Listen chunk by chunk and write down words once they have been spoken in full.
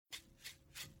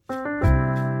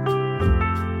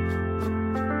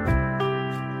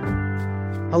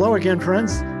Hello again,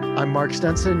 friends. I'm Mark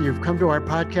Stenson. You've come to our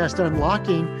podcast,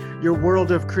 Unlocking Your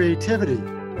World of Creativity.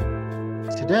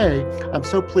 Today, I'm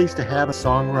so pleased to have a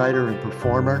songwriter and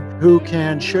performer who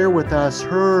can share with us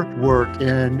her work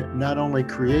in not only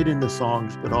creating the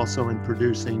songs, but also in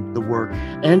producing the work.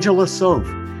 Angela Soffe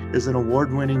is an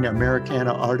award-winning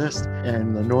Americana artist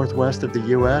in the Northwest of the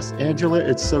U.S. Angela,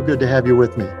 it's so good to have you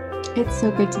with me. It's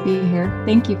so good to be here.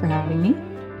 Thank you for having me.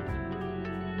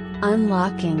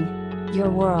 Unlocking Your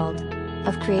World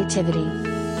of Creativity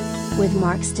with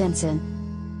Mark Stenson.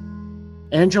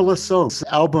 Angela Soffe's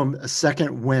album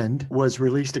Second Wind was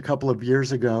released a couple of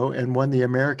years ago and won the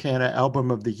Americana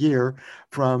Album of the Year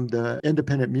from the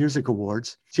Independent Music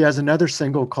Awards. She has another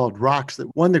single called Rocks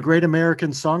that won the Great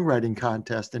American Songwriting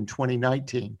Contest in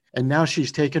 2019. And now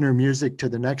she's taken her music to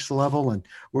the next level, and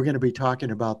we're going to be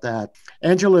talking about that.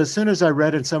 Angela, as soon as I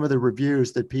read in some of the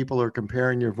reviews that people are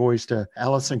comparing your voice to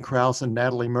Alison Krauss and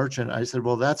Natalie Merchant, I said,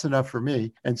 well, that's enough for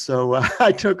me. And so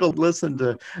I took a listen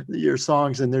to your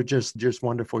songs, and they're just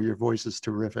wonderful. Your voice is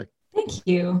terrific. Thank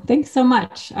you. Thanks so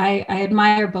much. I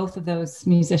admire both of those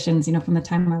musicians. You know, from the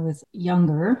time I was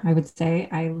younger, I would say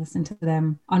I listened to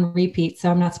them on repeat.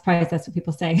 So I'm not surprised that's what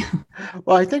people say.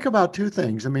 Well, I think about two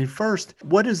things. I mean, first,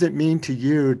 what does it mean to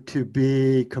you to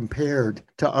be compared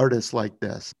to artists like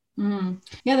this?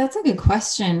 Yeah, that's a good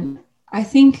question. I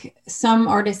think some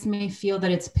artists may feel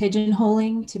that it's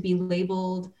pigeonholing to be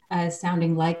labeled as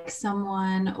sounding like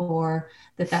someone, or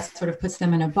that sort of puts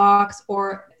them in a box,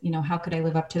 or, you know, how could I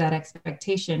live up to that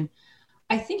expectation?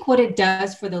 I think what it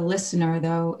does for the listener,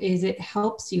 though, is it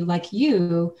helps you, like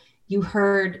you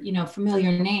heard, you know,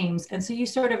 familiar names. And so you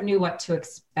sort of knew what to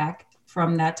expect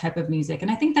from that type of music. And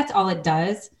I think that's all it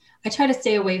does. I try to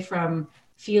stay away from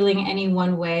feeling any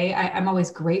one way. I'm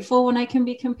always grateful when I can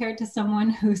be compared to someone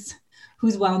who's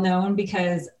well known,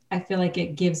 because I feel like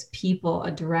it gives people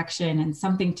a direction and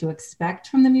something to expect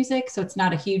from the music. So it's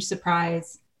not a huge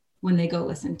surprise when they go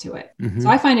listen to it. Mm-hmm. So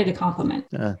I find it a compliment.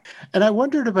 And I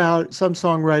wondered about some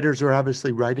songwriters are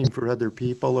obviously writing for other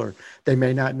people, or they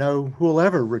may not know who will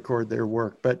ever record their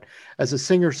work. But as a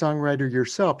singer-songwriter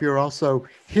yourself, you're also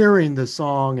hearing the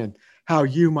song and how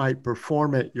you might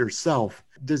perform it yourself.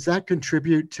 Does that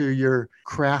contribute to your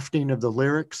crafting of the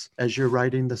lyrics as you're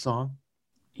writing the song?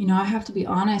 You know, I have to be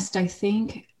honest. I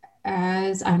think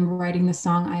as I'm writing the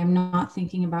song, I am not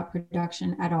thinking about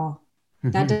production at all.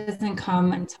 Mm-hmm. That doesn't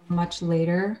come until much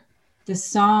later. The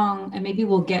song, and maybe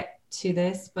we'll get to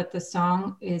this, but the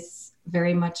song is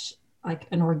very much like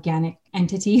an organic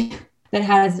entity that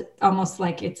has almost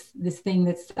like it's this thing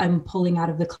that's I'm pulling out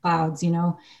of the clouds, you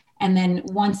know? And then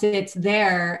once it's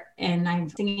there and I'm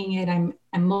singing it, I'm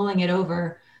mulling it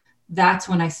over, that's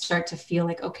when I start to feel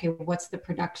like, okay, what's the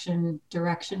production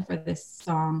direction for this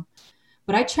song?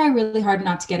 But I try really hard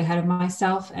not to get ahead of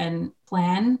myself and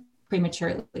plan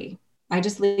prematurely. I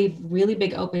just leave really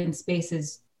big open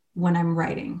spaces when I'm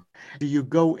writing. Do you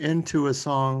go into a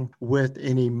song with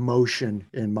an emotion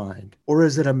in mind, or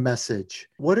is it a message?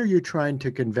 What are you trying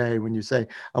to convey when you say,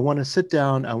 I want to sit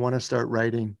down, I want to start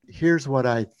writing, here's what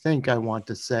I think I want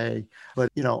to say,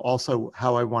 but you know, also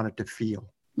how I want it to feel?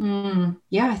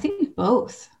 Yeah, I think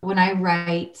both. When I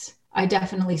write, I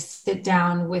definitely sit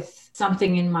down with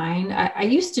something in mind. I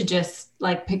used to just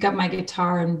like pick up my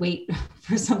guitar and wait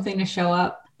for something to show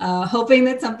up, hoping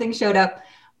that something showed up.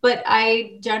 But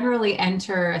I generally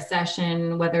enter a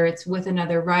session, whether it's with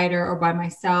another writer or by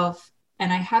myself,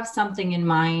 and I have something in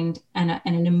mind and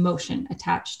an emotion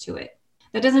attached to it.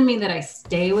 That doesn't mean that I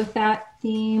stay with that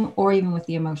theme or even with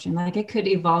the emotion. Like it could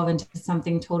evolve into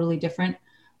something totally different.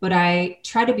 But I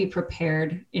try to be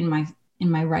prepared in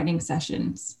my writing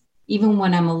sessions, even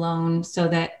when I'm alone, so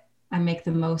that I make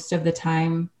the most of the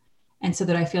time and so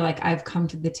that I feel like I've come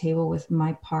to the table with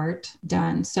my part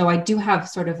done. So I do have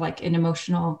sort of like an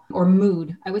emotional or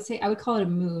mood. I would call it a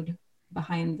mood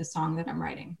behind the song that I'm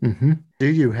writing. Mm-hmm. Do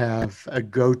you have a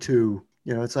go-to?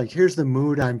 You know, it's like, here's the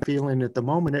mood I'm feeling at the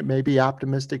moment. It may be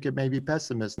optimistic. It may be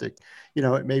pessimistic. You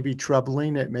know, it may be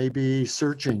troubling. It may be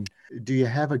searching. Do you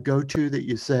have a go-to that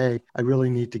you say, I really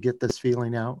need to get this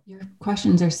feeling out? Your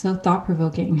questions are so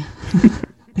thought-provoking.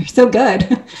 They're so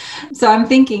good. So I'm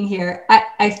thinking here,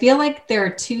 I feel like there are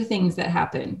two things that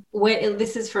happen.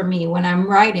 This is for me, when I'm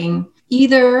writing,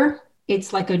 either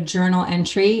it's like a journal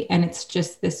entry and it's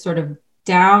just this sort of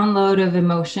download of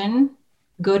emotion,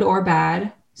 good or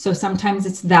bad. So sometimes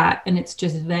it's that, and it's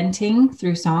just venting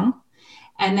through song.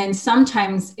 And then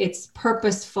sometimes it's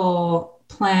purposeful,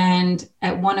 planned.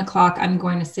 At 1:00, I'm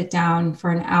going to sit down for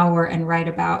an hour and write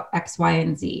about X, Y,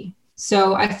 and Z.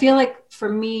 So I feel like for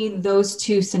me, those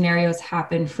two scenarios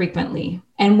happen frequently.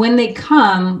 And when they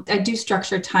come, I do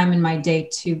structure time in my day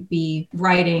to be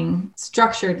writing,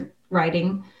 structured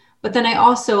writing. But then I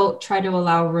also try to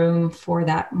allow room for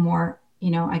that more,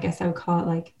 I guess I would call it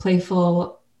like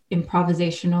playful,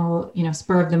 improvisational,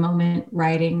 spur of the moment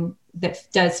writing that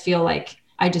does feel like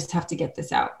I just have to get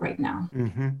this out right now.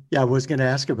 Mm-hmm. Yeah, I was going to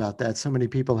ask about that. So many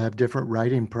people have different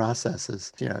writing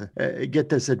processes. Get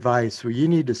this advice. Well, you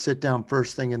need to sit down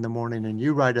first thing in the morning and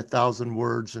you write 1,000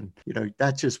 words, and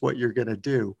that's just what you're going to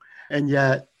do. And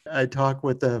yet, I talked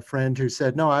with a friend who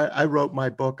said, no, I wrote my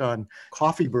book on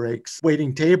coffee breaks,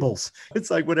 waiting tables.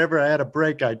 It's like whenever I had a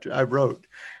break, I wrote.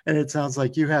 And it sounds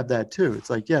like you have that too.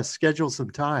 It's like, yes, schedule some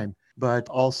time, but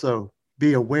also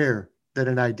be aware that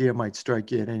an idea might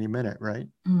strike you at any minute, right?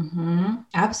 Mm-hmm.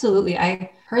 Absolutely. I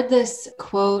heard this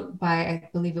quote by, I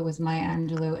believe it was Maya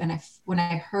Angelou. And when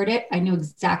I heard it, I knew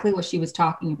exactly what she was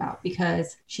talking about,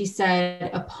 because she said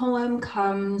a poem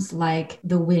comes like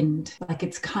the wind, like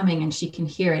it's coming and she can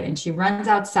hear it. And she runs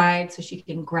outside so she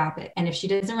can grab it. And if she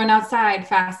doesn't run outside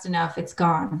fast enough, it's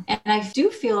gone. And I do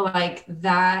feel like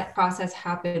that process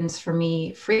happens for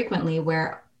me frequently,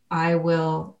 where I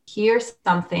will hear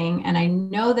something and I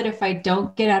know that if I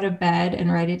don't get out of bed and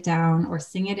write it down or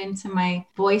sing it into my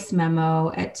voice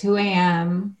memo at 2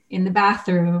 a.m. in the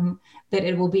bathroom, that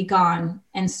it will be gone.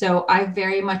 And so I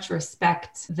very much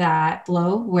respect that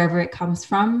flow wherever it comes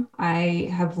from. I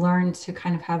have learned to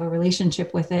kind of have a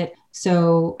relationship with it.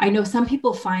 So I know some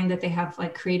people find that they have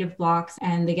like creative blocks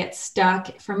and they get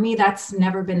stuck. For me, that's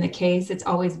never been the case. It's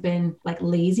always been like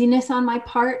laziness on my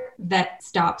part that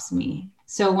stops me.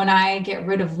 So when I get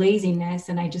rid of laziness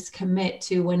and I just commit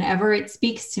to whenever it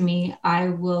speaks to me, I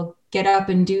will get up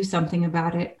and do something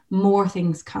about it, more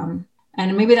things come.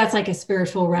 And maybe that's like a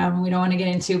spiritual realm we don't want to get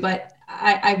into, but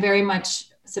I very much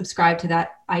subscribe to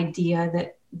that idea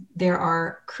that there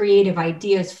are creative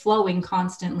ideas flowing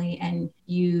constantly and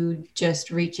you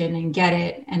just reach in and get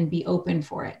it and be open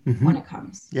for it when it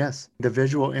comes. Yes. The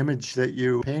visual image that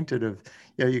you painted of,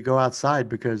 you go outside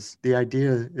because the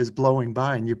idea is blowing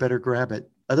by and you better grab it.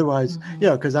 Otherwise,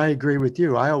 because I agree with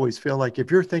you. I always feel like if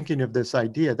you're thinking of this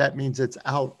idea, that means it's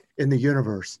out in the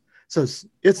universe. So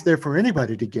it's there for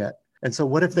anybody to get. And so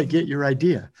what if they get your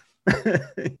idea?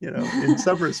 In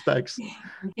some respects.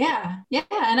 Yeah.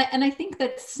 And I think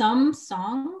that some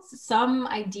songs, some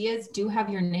ideas do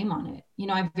have your name on it.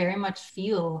 I very much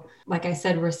feel, like I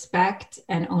said, respect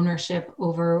and ownership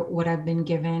over what I've been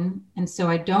given. And so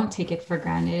I don't take it for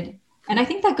granted. And I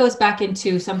think that goes back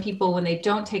into some people when they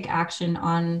don't take action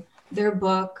on their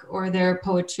book or their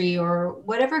poetry or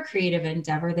whatever creative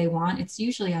endeavor they want, it's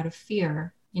usually out of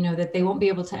fear. That they won't be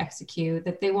able to execute,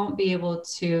 that they won't be able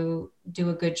to do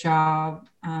a good job,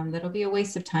 that'll be a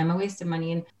waste of time, a waste of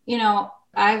money. And,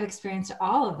 I've experienced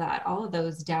all of that, all of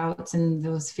those doubts and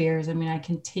those fears. I mean, I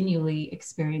continually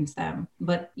experience them,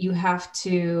 but you have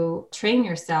to train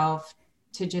yourself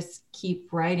to just keep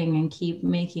writing and keep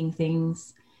making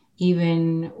things,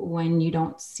 even when you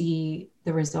don't see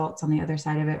the results on the other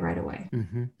side of it right away.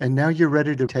 Mm-hmm. And now you're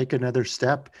ready to take another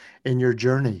step in your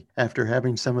journey after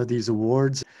having some of these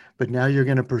awards, but now you're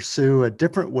going to pursue a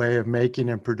different way of making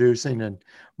and producing and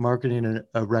marketing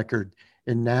a record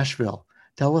in Nashville.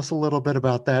 Tell us a little bit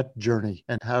about that journey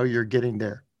and how you're getting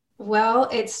there. Well,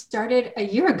 it started a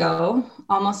year ago,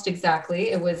 almost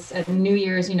exactly. It was a New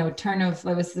Year's, turn of,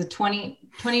 it was the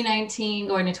 2019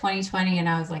 going to 2020. And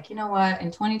I was like, you know what? In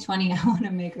 2020, I want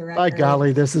to make a record. By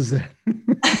golly, this is it.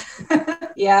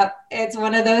 Yeah, it's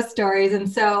one of those stories. And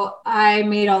so I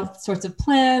made all sorts of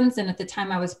plans. And at the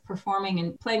time I was performing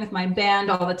and playing with my band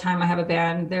all the time. I have a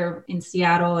band there in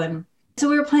Seattle. And so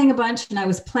we were playing a bunch and I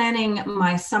was planning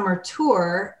my summer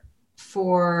tour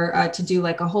to do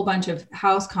like a whole bunch of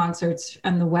house concerts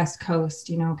on the West Coast,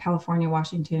 California,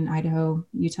 Washington, Idaho,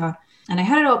 Utah. And I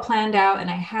had it all planned out and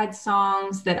I had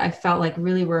songs that I felt like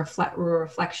really were a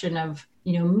reflection of,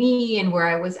 me and where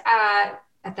I was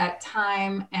at that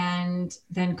time. And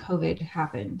then COVID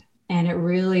happened and it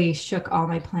really shook all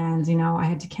my plans. I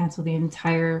had to cancel the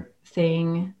entire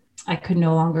thing. I could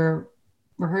no longer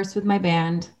rehearse with my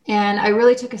band. And I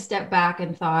really took a step back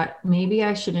and thought, maybe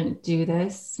I shouldn't do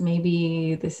this.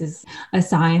 Maybe this is a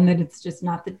sign that it's just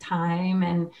not the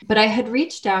time. But I had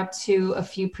reached out to a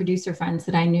few producer friends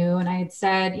that I knew. And I had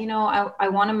said, I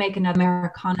want to make an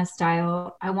Americana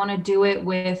style. I want to do it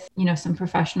with, some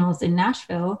professionals in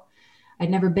Nashville.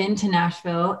 I'd never been to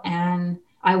Nashville and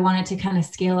I wanted to kind of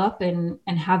scale up and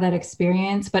have that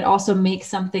experience, but also make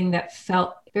something that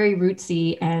felt very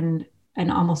rootsy and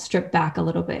almost stripped back a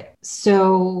little bit.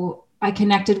 So I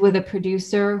connected with a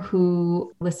producer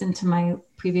who listened to my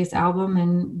previous album,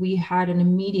 and we had an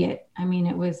immediate, I mean,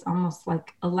 it was almost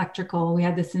like electrical. We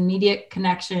had this immediate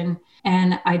connection.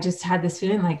 And I just had this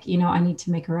feeling like, I need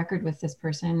to make a record with this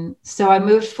person. So I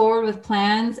moved forward with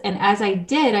plans. And as I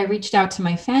did, I reached out to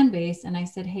my fan base and I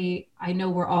said, hey, I know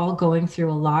we're all going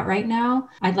through a lot right now.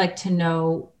 I'd like to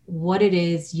know what it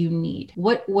is you need.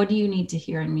 What do you need to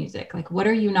hear in music? Like, what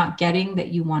are you not getting that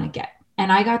you want to get?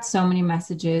 And I got so many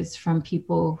messages from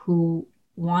people who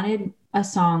wanted a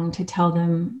song to tell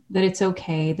them that it's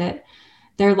okay, that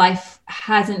their life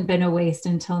hasn't been a waste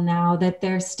until now, that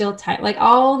they're still like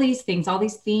all these things, all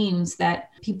these themes that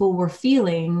people were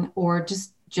feeling, or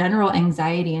just general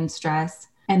anxiety and stress.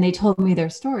 And they told me their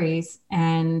stories.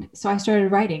 And so I started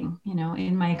writing,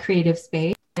 in my creative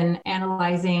space and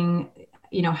analyzing,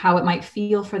 how it might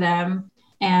feel for them.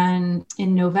 And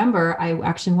in November, I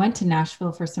actually went to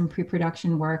Nashville for some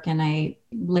pre-production work, and I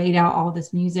laid out all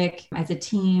this music as a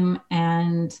team.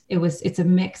 And it's a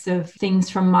mix of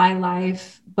things from my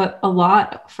life, but a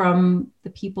lot from the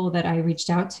people that I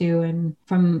reached out to, and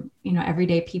from,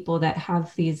 everyday people that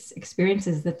have these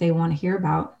experiences that they want to hear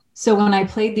about. So when I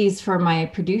played these for my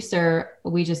producer,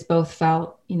 we just both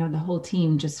felt, the whole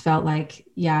team just felt like,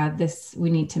 yeah,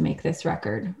 we need to make this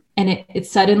record. And it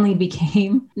suddenly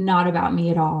became not about me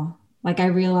at all. Like, I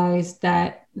realized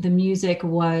that the music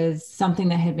was something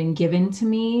that had been given to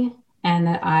me, and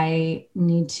that I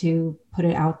need to put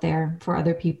it out there for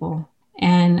other people.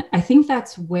 And I think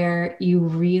that's where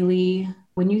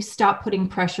when you stop putting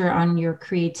pressure on your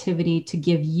creativity to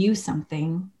give you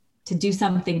something, to do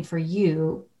something for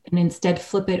you, and instead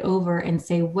flip it over and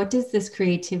say, what does this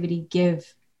creativity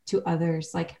give to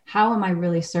others? Like, how am I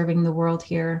really serving the world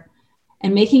here?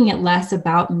 And making it less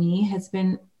about me has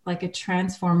been like a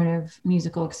transformative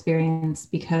musical experience,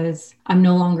 because I'm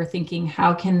no longer thinking,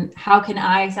 how can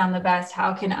I sound the best?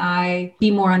 How can I be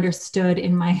more understood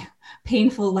in my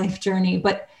painful life journey?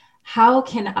 But how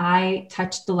can I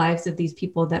touch the lives of these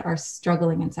people that are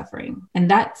struggling and suffering? And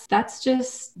that's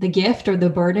just the gift or the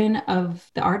burden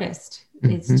of the artist,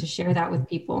 is to share that with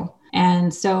people.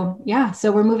 And so,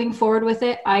 so we're moving forward with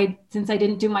it. Since I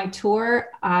didn't do my tour,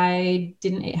 I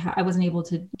wasn't able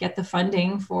to get the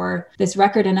funding for this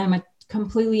record. And I'm a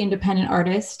completely independent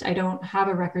artist. I don't have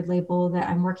a record label that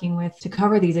I'm working with to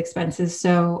cover these expenses.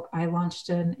 So I launched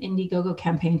an Indiegogo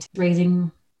campaign,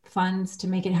 raising funds to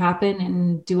make it happen,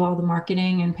 and do all the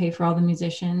marketing and pay for all the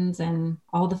musicians and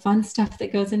all the fun stuff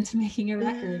that goes into making a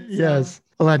record. Yes.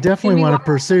 Well, I definitely want to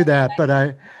pursue that, but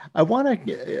I want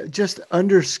to just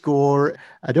underscore,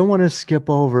 I don't want to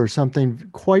skip over something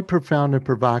quite profound and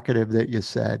provocative that you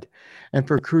said. And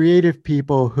for creative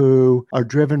people who are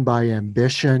driven by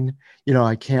ambition,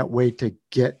 I can't wait to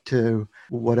get to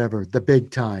whatever, the big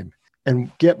time,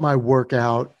 and get my work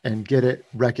out and get it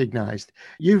recognized.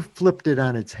 You flipped it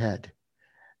on its head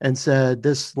and said,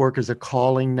 this work is a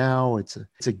calling now. It's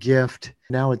a gift.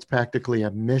 Now it's practically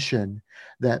a mission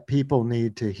that people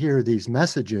need to hear these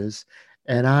messages.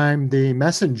 And I'm the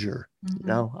messenger.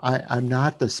 Mm-hmm. I'm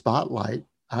not the spotlight.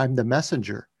 I'm the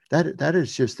messenger. That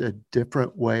is just a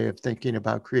different way of thinking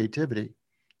about creativity.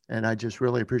 And I just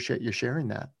really appreciate you sharing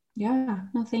that. Yeah,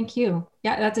 no, thank you.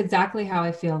 Yeah, that's exactly how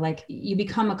I feel. Like, you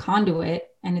become a conduit,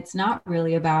 and it's not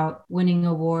really about winning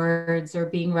awards or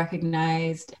being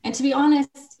recognized. And to be honest,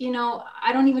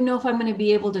 I don't even know if I'm going to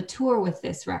be able to tour with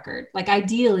this record. Like,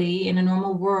 ideally, in a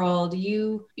normal world,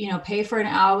 you pay for an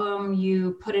album,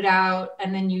 you put it out,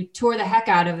 and then you tour the heck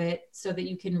out of it so that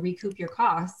you can recoup your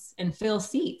costs and fill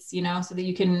seats, so that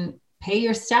you can pay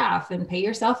your staff and pay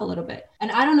yourself a little bit.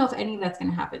 And I don't know if any of that's going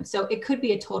to happen. So it could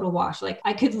be a total wash. Like,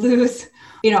 I could lose,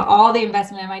 all the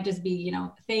investment. I might just be,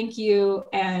 thank you,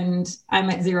 and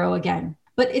I'm at zero again.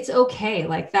 But it's okay.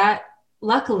 Like that.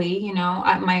 Luckily,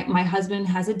 my husband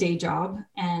has a day job,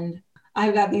 and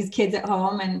I've got these kids at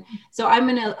home. And so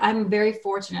I'm very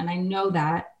fortunate. And I know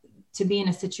that, to be in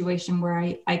a situation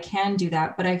where I can do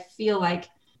that. But I feel like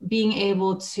being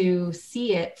able to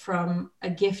see it from a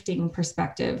gifting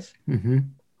perspective,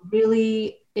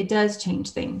 really, it does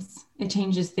change things. It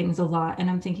changes things a lot. And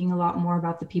I'm thinking a lot more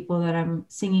about the people that I'm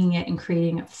singing it and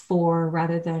creating it for,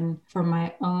 rather than for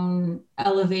my own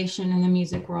elevation in the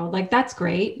music world. Like, that's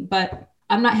great, but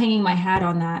I'm not hanging my hat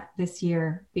on that this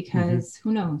year, because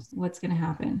who knows what's going to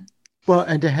happen. Well,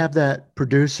 and to have that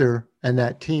producer and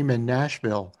that team in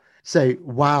Nashville say,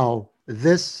 wow,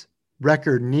 this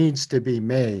record needs to be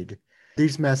made.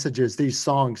 These messages, these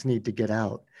songs need to get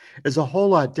out, is a whole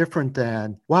lot different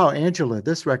than, wow, Angela,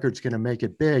 this record's going to make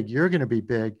it big. You're going to be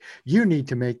big. You need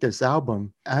to make this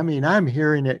album. I mean, I'm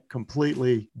hearing it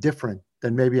completely different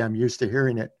than maybe I'm used to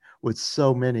hearing it with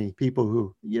so many people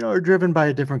who, are driven by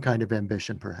a different kind of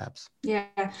ambition, perhaps. Yeah.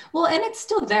 Well, and it's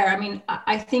still there. I mean,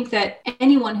 I think that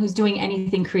anyone who's doing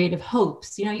anything creative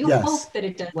hopes, you Yes. hope that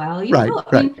it does well. Right.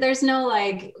 I mean, there's no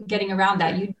like getting around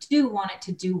that. You do want it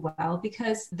to do well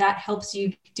because that helps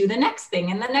you do the next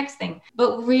thing and the next thing.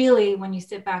 But really, when you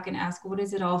sit back and ask, what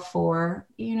is it all for?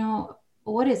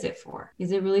 What is it for?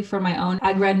 Is it really for my own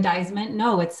aggrandizement?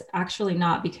 No, it's actually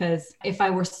not, because if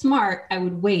I were smart, I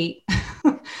would wait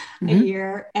a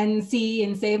year and see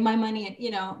and save my money,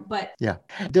 but. Yeah.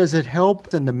 Does it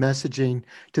help in the messaging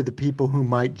to the people who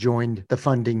might join the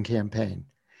funding campaign?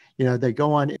 They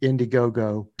go on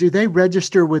Indiegogo. Do they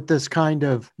register with this kind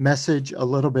of message a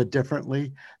little bit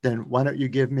differently than, why don't you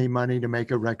give me money to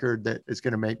make a record that is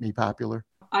going to make me popular?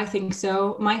 I think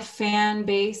so. My fan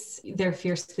base, they're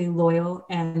fiercely loyal,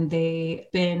 and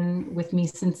they've been with me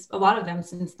a lot of them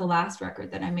since the last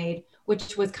record that I made,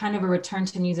 which was kind of a return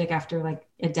to music after like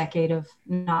a decade of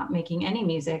not making any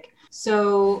music.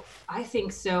 So I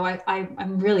think so.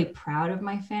 I'm really proud of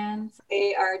my fans.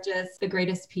 They are just the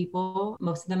greatest people.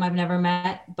 Most of them I've never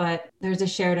met, but there's a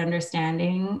shared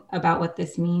understanding about what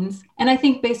this means. And I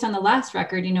think based on the last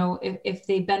record, if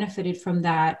they benefited from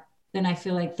that, then I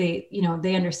feel like they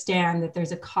understand that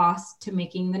there's a cost to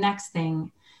making the next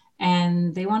thing,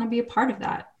 and they want to be a part of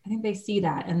that. I think they see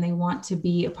that, and they want to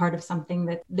be a part of something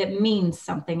that means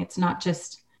something. It's not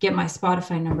just get my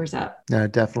Spotify numbers up. No,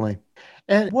 definitely.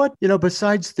 And what,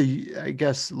 besides the, I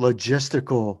guess,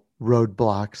 logistical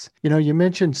roadblocks, you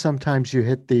mentioned sometimes you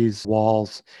hit these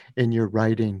walls in your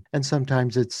writing, and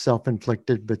sometimes it's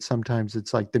self-inflicted, but sometimes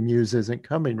it's like the muse isn't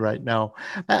coming right now.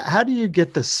 How do you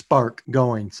get the spark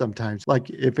going sometimes? Like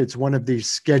if it's one of these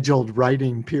scheduled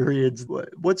writing periods,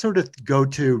 what sort of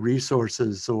go-to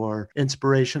resources or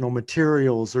inspirational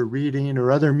materials or reading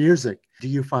or other music do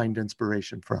you find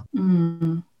inspiration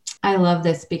from? I love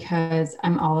this because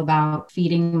I'm all about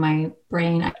feeding my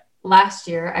brain. Last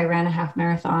year, I ran a half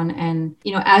marathon, and,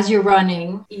 as you're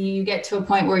running, you get to a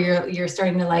point where you're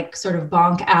starting to like sort of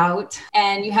bonk out,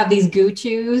 and you have these goo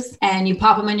chews and you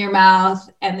pop them in your mouth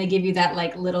and they give you that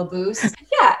like little boost.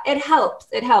 Yeah, it helps.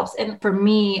 It helps. And for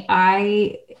me,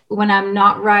 when I'm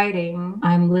not writing,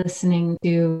 I'm listening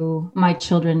to my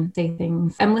children say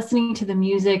things. I'm listening to the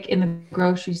music in the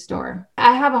grocery store.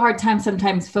 I have a hard time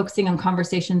sometimes focusing on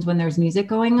conversations when there's music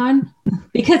going on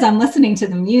because I'm listening to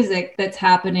the music that's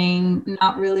happening,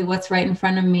 not really what's right in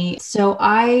front of me. So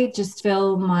I just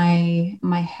fill my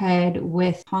head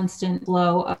with constant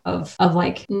flow of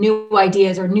like new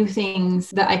ideas or new things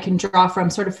that I can draw from,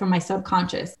 sort of from my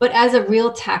subconscious. But as a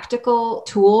real tactical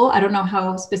tool, I don't know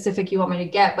how specific you want me to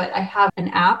get, but I have an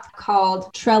app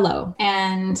called Trello,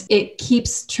 and it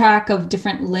keeps track of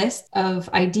different lists of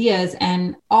ideas.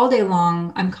 And all day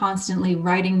long, I'm constantly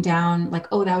writing down like,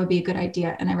 oh, that would be a good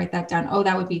idea. And I write that down.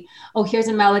 Here's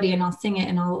a melody, and I'll sing it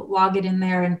and I'll log it in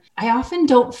there. And I often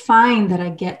don't find that I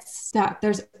get stuck.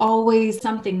 There's always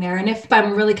something there. And if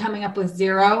I'm really coming up with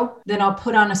zero, then I'll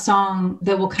put on a song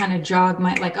that will kind of jog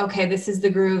my, like, okay, this is the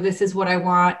groove. This is what I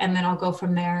want. And then I'll go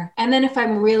from there. And then if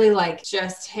I'm really like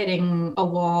just hitting a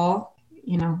wall,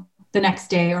 the next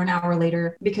day or an hour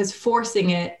later, because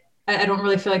forcing it, I don't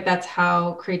really feel like that's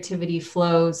how creativity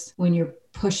flows when you're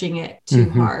pushing it too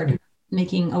hard,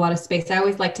 making a lot of space. I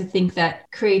always like to think that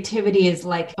creativity is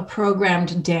like a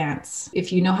programmed dance.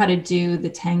 If you know how to do the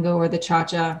tango or the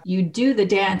cha-cha, you do the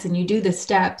dance and you do the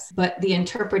steps, but the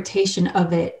interpretation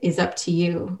of it is up to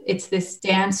you. It's this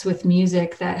dance with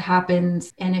music that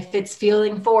happens. And if it's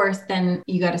feeling forced, then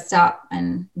you got to stop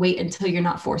and wait until you're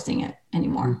not forcing it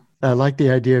anymore. I like the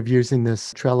idea of using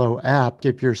this Trello app.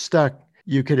 If you're stuck,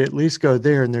 you could at least go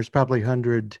there, and there's probably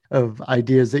 100 of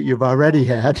ideas that you've already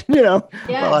had, Yes,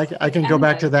 well, I can go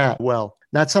back to that well.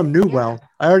 Not some new well.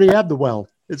 I already have the well.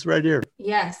 It's right here.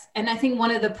 Yes. And I think one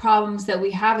of the problems that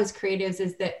we have as creatives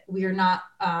is that we are not,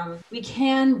 we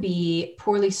can be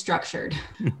poorly structured.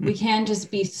 We can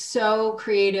just be so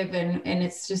creative and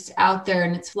it's just out there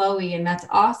and it's flowy, and that's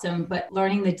awesome. But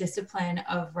learning the discipline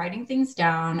of writing things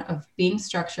down, of being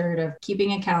structured, of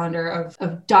keeping a calendar,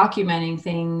 of documenting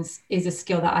things is a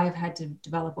skill that I've had to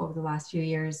develop over the last few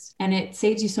years. And it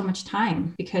saves you so much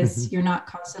time because you're not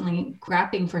constantly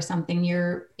grappling for something.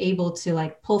 You're able to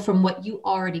like pull from what you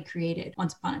already created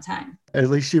once upon a time. At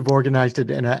least you've organized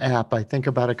it in an app. I think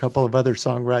about a couple of other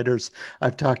songwriters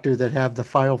I've talked to that have the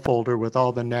file folder with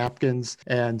all the napkins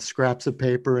and scraps of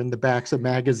paper and the backs of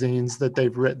magazines that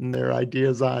they've written their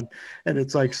ideas on. And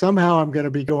it's like, somehow I'm going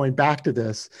to be going back to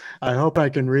this. I hope I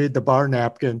can read the bar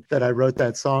napkin that I wrote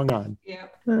that song on. Yeah.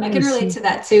 I can relate to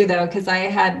that too, though, because I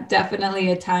had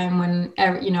definitely a time when,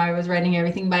 I was writing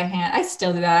everything by hand. I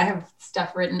still do that. I have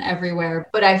stuff written everywhere,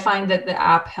 but I find that the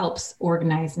app helps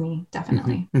organize me,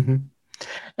 definitely. Mm-hmm.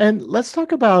 And let's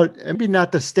talk about maybe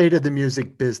not the state of the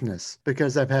music business,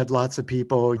 because I've had lots of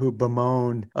people who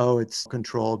bemoan, oh, it's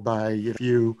controlled by a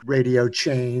few radio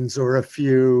chains or a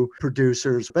few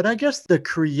producers. But I guess the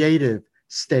creative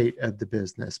state of the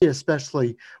business,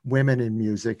 especially women in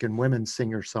music and women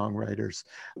singer-songwriters.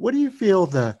 What do you feel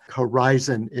the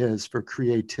horizon is for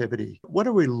creativity? What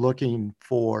are we looking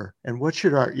for? And what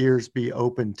should our ears be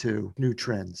open to? New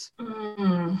trends?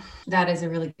 That is a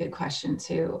really good question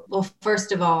too. Well,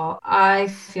 first of all, I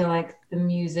feel like the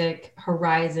music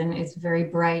horizon is very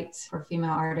bright for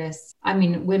female artists. I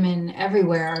mean, women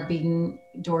everywhere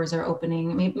doors are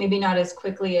opening, maybe not as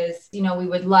quickly as, we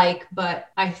would like, but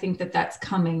I think that that's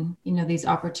coming, these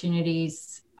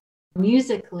opportunities.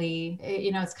 Musically,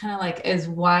 it's kind of like as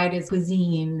wide as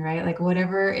cuisine, right? Like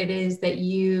whatever it is that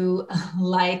you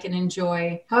like and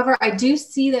enjoy. However, I do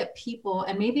see that people,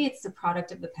 and maybe it's the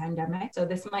product of the pandemic, so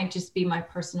this might just be my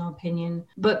personal opinion,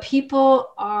 but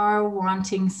people are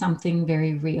wanting something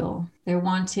very real. They're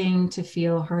wanting to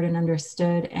feel heard and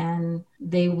understood, and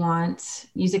they want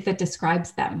music that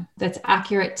describes them, that's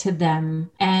accurate to them.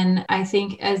 And I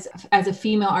think as a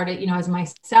female artist, as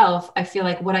myself, I feel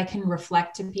like what I can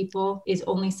reflect to people is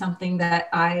only something that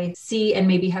I see and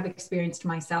maybe have experienced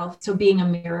myself. So being a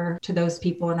mirror to those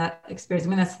people and that experience,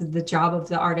 that's the job of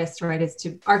the artist, right? Is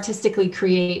to artistically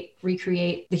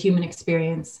recreate the human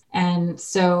experience. And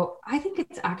so I think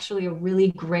it's actually a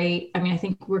really great, I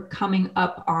think we're coming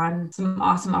up on some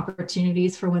awesome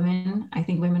opportunities for women. I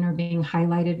think women are being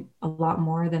highlighted a lot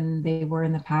more than they were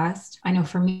in the past. I know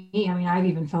for me, I've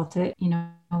even felt it,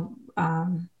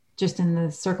 just in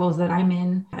the circles that I'm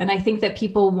in. And I think that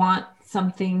people want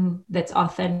something that's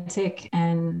authentic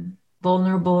and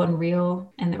vulnerable and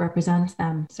real and that represents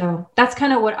them. So that's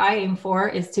kind of what I aim for,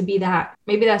 is to be that.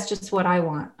 Maybe that's just what I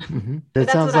want. Mm-hmm. It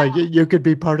sounds like you could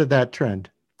be part of that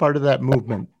trend, part of that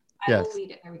movement. I will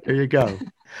lead it. There you go.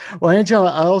 Well,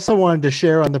 Angela, I also wanted to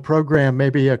share on the program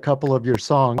maybe a couple of your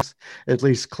songs, at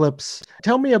least clips.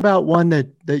 Tell me about one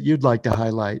that you'd like to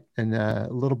highlight, and a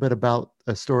little bit about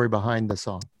a story behind the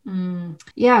song.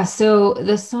 Yeah, so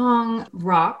the song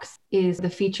Rocks is the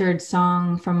featured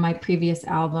song from my previous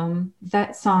album.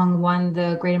 That song won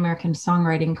the Great American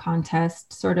Songwriting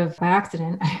Contest sort of by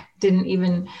accident. I didn't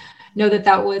even know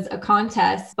that was a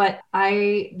contest, but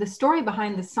the story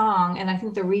behind the song, and I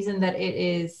think the reason that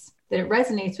it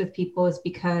resonates with people is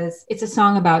because it's a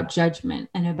song about judgment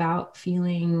and about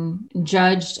feeling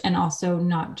judged and also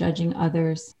not judging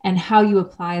others, and how you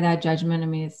apply that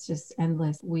judgment. It's just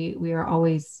endless. We are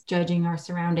always judging our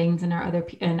surroundings and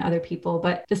other people.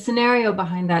 But the scenario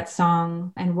behind that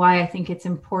song and why I think it's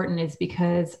important is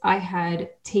because I had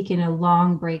taken a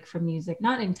long break from music,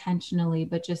 not intentionally,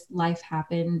 but just life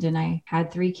happened, and I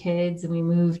had 3 kids, and we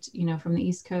moved, from the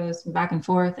East Coast and back and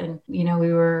forth, and we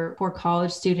were 4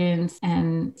 college students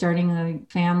and starting a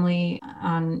family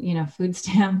on, food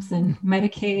stamps and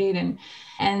Medicaid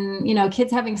and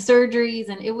kids having surgeries.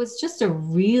 And it was just a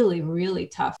really, really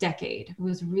tough decade. It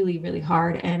was really, really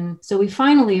hard. And so we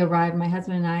finally arrived, my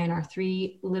husband and I and our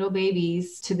 3 little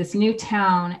babies, to this new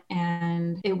town.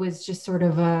 And it was just sort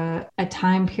of a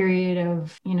time period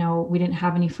of, we didn't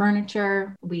have any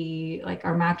furniture.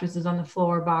 Our mattress was on the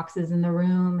floor, boxes in the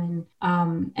room.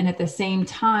 And at the same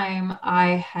time,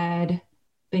 I had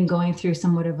been going through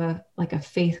somewhat of a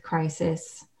faith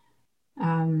crisis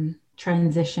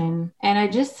transition. And I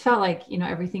just felt like,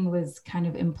 everything was kind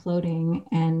of imploding,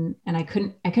 and I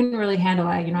couldn't really handle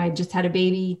it. I just had a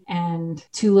baby and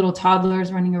 2 little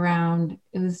toddlers running around.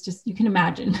 It was just, you can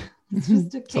imagine, it's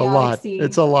just a chaotic scene.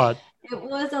 It's a lot. It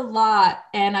was a lot.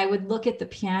 And I would look at the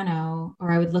piano,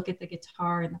 or I would look at the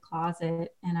guitar in the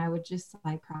closet, and I would just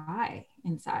cry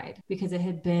inside, because it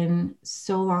had been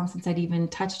so long since I'd even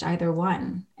touched either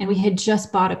one. And we had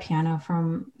just bought a piano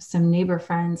from some neighbor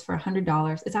friends for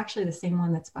 $100. It's actually the same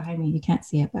one that's behind me. You can't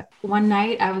see it, but one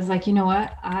night I was like, you know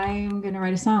what? I'm going to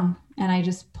write a song. And I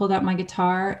just pulled out my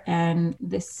guitar, and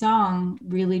this song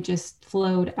really just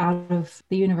flowed out of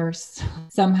the universe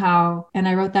somehow. And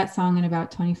I wrote that song in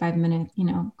about 25 minutes,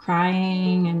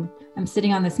 crying, and I'm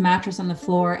sitting on this mattress on the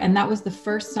floor. And that was the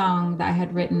first song that I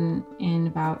had written in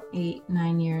about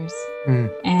 8-9 years.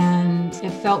 And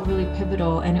it felt really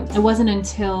pivotal. And it wasn't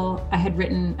until I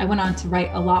went on to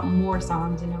write a lot more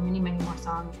songs, many, many more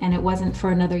songs. And it wasn't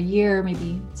for another year,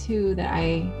 maybe 2, that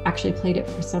I actually played it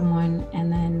for someone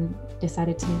and then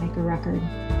decided to make a record.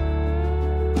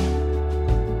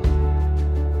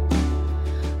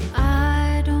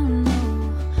 I don't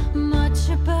know much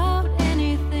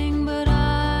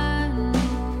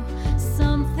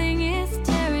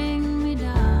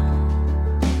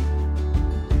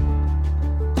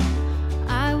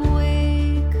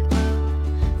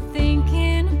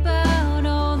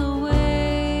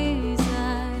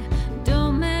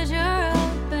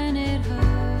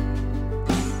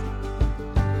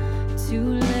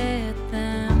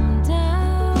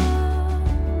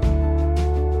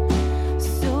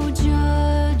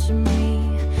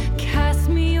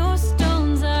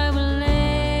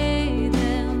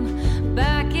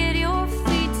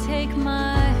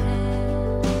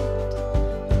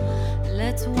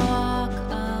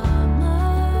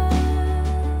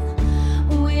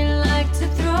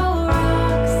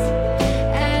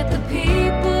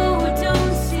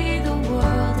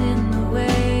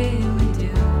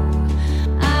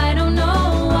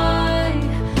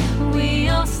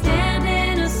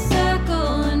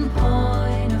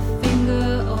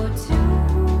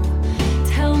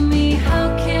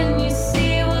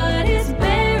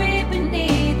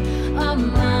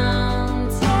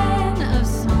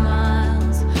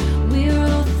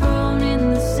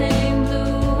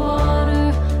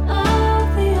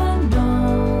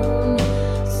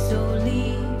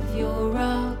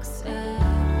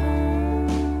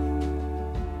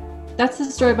That's the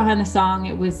story behind the song.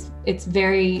 It's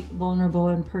very vulnerable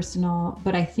and personal,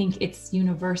 but I think it's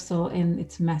universal in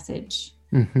its message.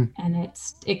 Mm-hmm. And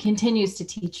it continues to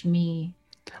teach me.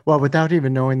 Well, without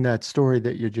even knowing that story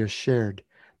that you just shared,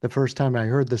 the first time I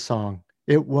heard the song,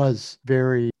 it was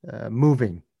very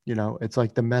moving. It's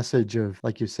like the message of,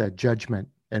 like you said, judgment.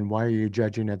 And why are you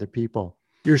judging other people?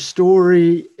 Your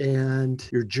story and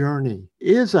your journey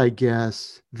is, I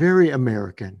guess, very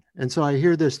American. And so I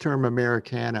hear this term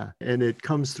Americana, and it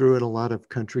comes through in a lot of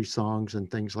country songs and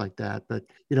things like that. But,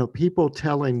 people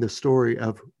telling the story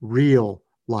of real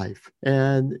life.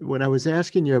 And when I was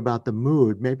asking you about the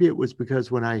mood, maybe it was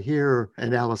because when I hear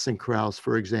an Alison Krauss,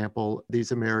 for example,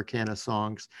 these Americana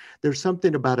songs, there's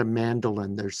something about a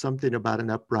mandolin, there's something about an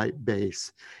upright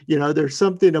bass, there's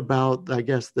something about, I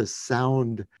guess, the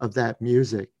sound of that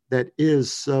music that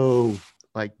is so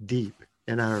like deep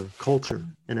in our culture,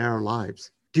 in our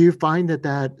lives. Do you find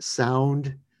that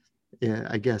sound,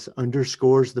 I guess,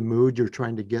 underscores the mood you're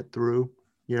trying to get through,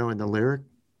 in the lyric?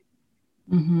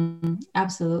 Mm-hmm.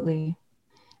 Absolutely.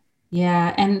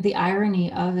 Yeah. And the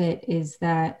irony of it is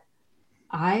that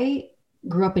I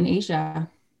grew up in Asia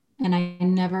and I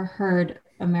never heard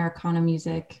Americana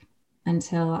music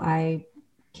until I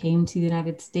came to the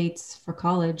United States for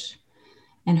college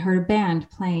and heard a band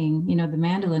playing, the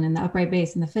mandolin and the upright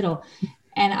bass and the fiddle.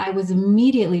 And I was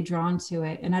immediately drawn to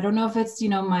it. And I don't know if it's,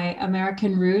 my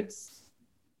American roots.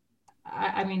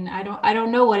 I mean, I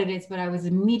don't know what it is, but I was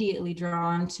immediately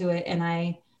drawn to it. And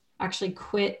I actually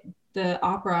quit the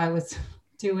opera I was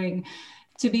doing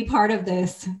to be part of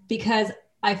this because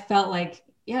I felt like,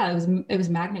 yeah, it was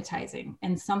magnetizing,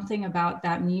 and something about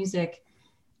that music,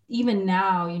 even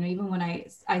now, even when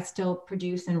I still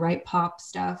produce and write pop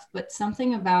stuff, but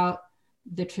something about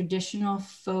the traditional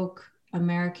folk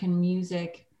American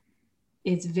music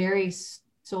is very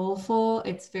soulful,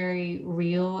 it's very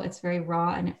real, it's very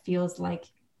raw, and it feels like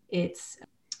it's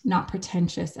not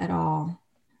pretentious at all.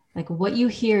 Like what you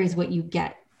hear is what you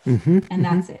get, and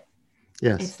that's it.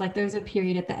 Yes. It's like there's a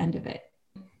period at the end of it.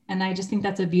 And I just think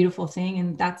that's a beautiful thing.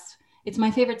 And it's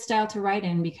my favorite style to write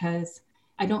in because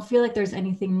I don't feel like there's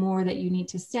anything more that you need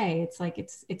to say. It's like,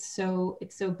 it's so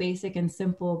basic and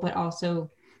simple, but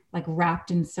also like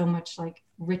wrapped in so much like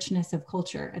richness of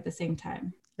culture at the same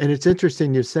time. And it's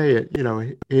interesting you say it,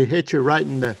 it hits you right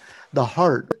in the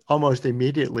heart almost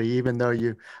immediately, even though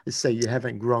you say you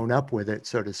haven't grown up with it,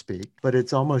 so to speak, but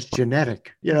it's almost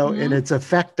genetic, in its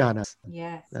effect on us.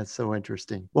 Yes. That's so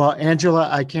interesting. Well, Angela,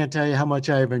 I can't tell you how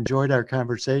much I have enjoyed our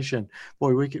conversation.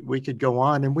 Boy, we could go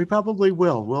on, and we probably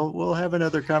will. We'll have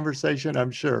another conversation,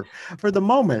 I'm sure. For the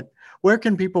moment, where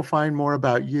can people find more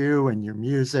about you and your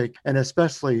music, and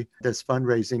especially this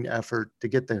fundraising effort to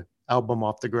get the album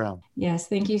off the ground? Yes,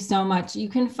 thank you so much. You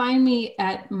can find me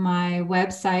at my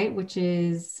website, which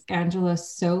is Angela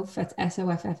Soffe, that's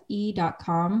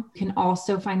SOFFE.com. You can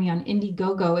also find me on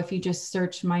Indiegogo if you just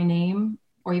search my name,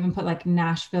 or even put like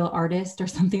Nashville artist or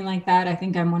something like that. I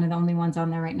think I'm one of the only ones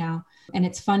on there right now. And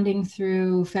it's funding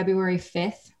through February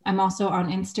 5th. I'm also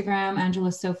on Instagram,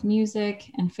 Angela Soffe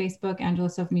Music, and Facebook, Angela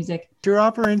Soffe Music. You're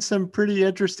offering some pretty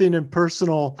interesting and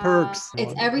personal perks.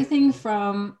 It's everything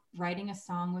from writing a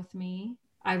song with me.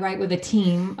 I write with a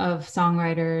team of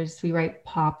songwriters. We write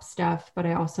pop stuff, but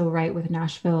I also write with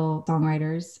Nashville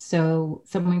songwriters. So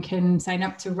someone can sign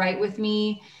up to write with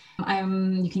me.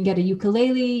 You can get a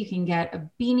ukulele, you can get a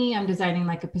beanie. I'm designing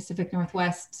like a Pacific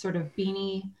Northwest sort of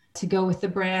beanie to go with the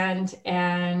brand,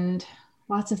 and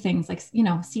lots of things like,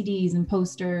 CDs and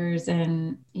posters,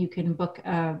 and you can book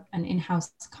an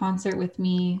in-house concert with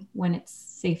me when it's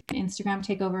safe. Instagram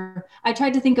takeover. I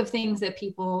tried to think of things that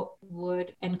people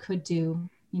would and could do,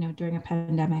 during a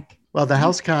pandemic. Well, the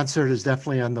house concert is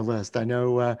definitely on the list. I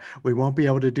know we won't be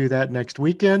able to do that next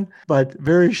weekend, but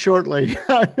very shortly,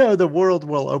 I know the world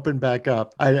will open back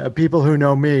up. People who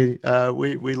know me,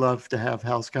 we love to have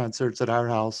house concerts at our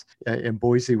house. In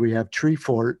Boise, we have Tree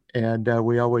Fort, and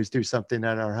we always do something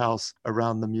at our house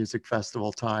around the music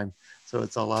festival time. So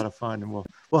it's a lot of fun, and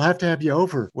we'll have to have you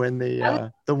over when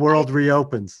the world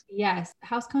reopens. Yes,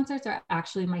 house concerts are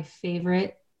actually my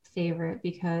favorite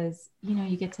because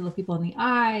you get to look people in the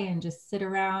eye and just sit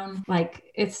around. Like,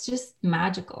 it's just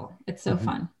magical. It's so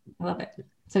fun. I love it.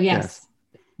 So yes.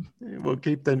 We'll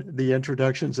keep the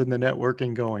introductions and the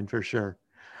networking going for sure.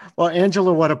 Well,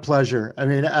 Angela, what a pleasure. I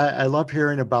mean, I love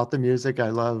hearing about the music. I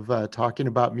love talking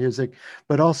about music,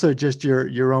 but also just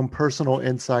your own personal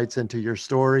insights into your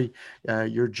story,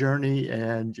 your journey,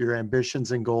 and your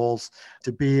ambitions and goals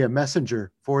to be a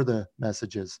messenger for the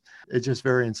messages. It's just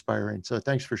very inspiring. So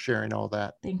thanks for sharing all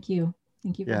that. Thank you.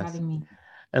 Thank you for having me.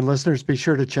 And listeners, be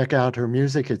sure to check out her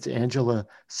music. It's Angela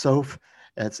Soffe.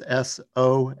 That's SOFFE.com.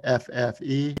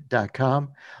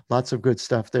 Lots of good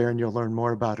stuff there, and you'll learn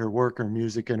more about her work, her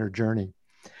music, and her journey.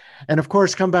 And of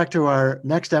course, come back to our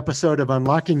next episode of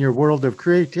Unlocking Your World of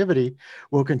Creativity.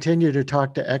 We'll continue to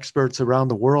talk to experts around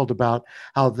the world about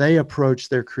how they approach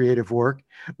their creative work.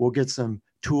 We'll get some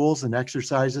tools and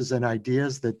exercises and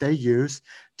ideas that they use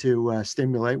to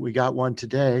stimulate. We got one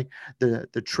today, the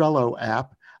Trello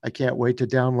app. I can't wait to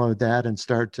download that and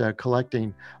start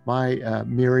collecting my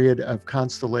myriad of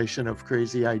constellation of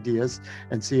crazy ideas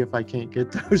and see if I can't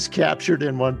get those captured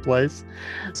in one place.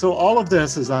 So all of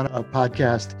this is on a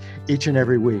podcast each and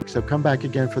every week. So come back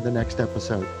again for the next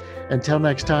episode. Until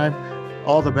next time,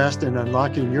 all the best in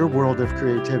unlocking your world of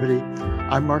creativity.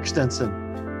 I'm Mark Stinson,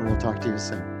 and we'll talk to you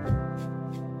soon.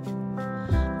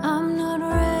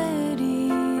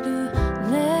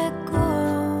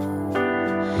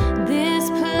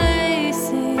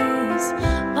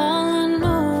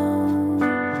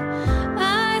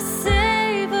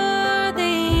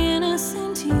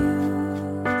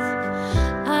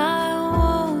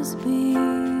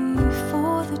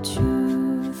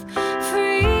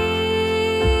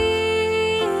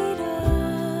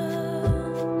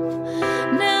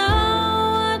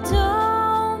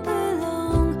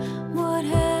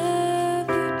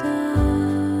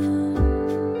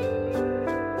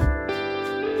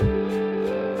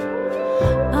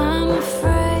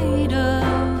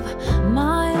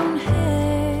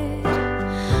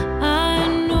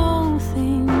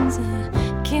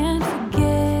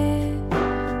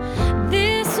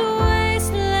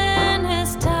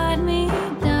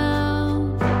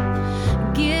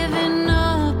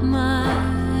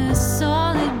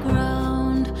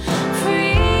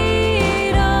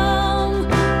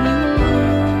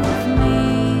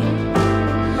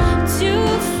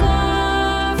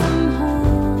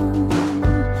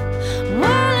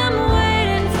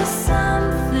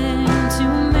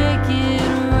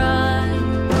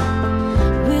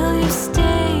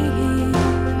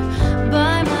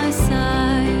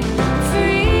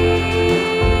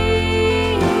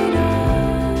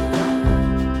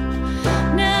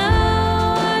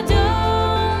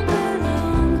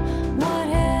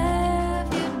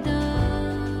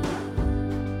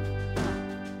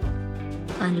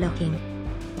 Unlocking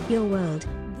Your World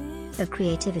of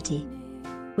Creativity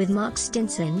with Mark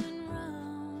Stinson.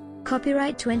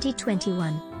 Copyright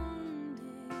 2021.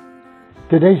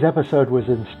 Today's episode was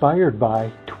inspired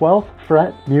by 12th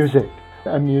Fret Music,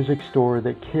 a music store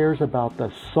that cares about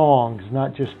the songs,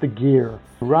 not just the gear.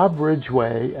 Rob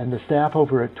Ridgway and the staff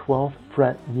over at 12th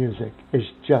Fret Music is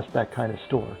just that kind of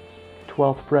store.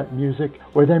 12th Fret Music,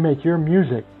 where they make your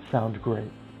music sound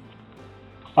great.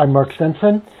 I'm Mark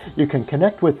Stinson. You can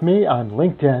connect with me on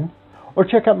LinkedIn or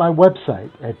check out my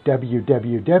website at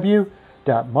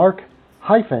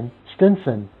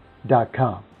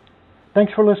www.mark-stinson.com.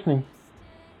 Thanks for listening.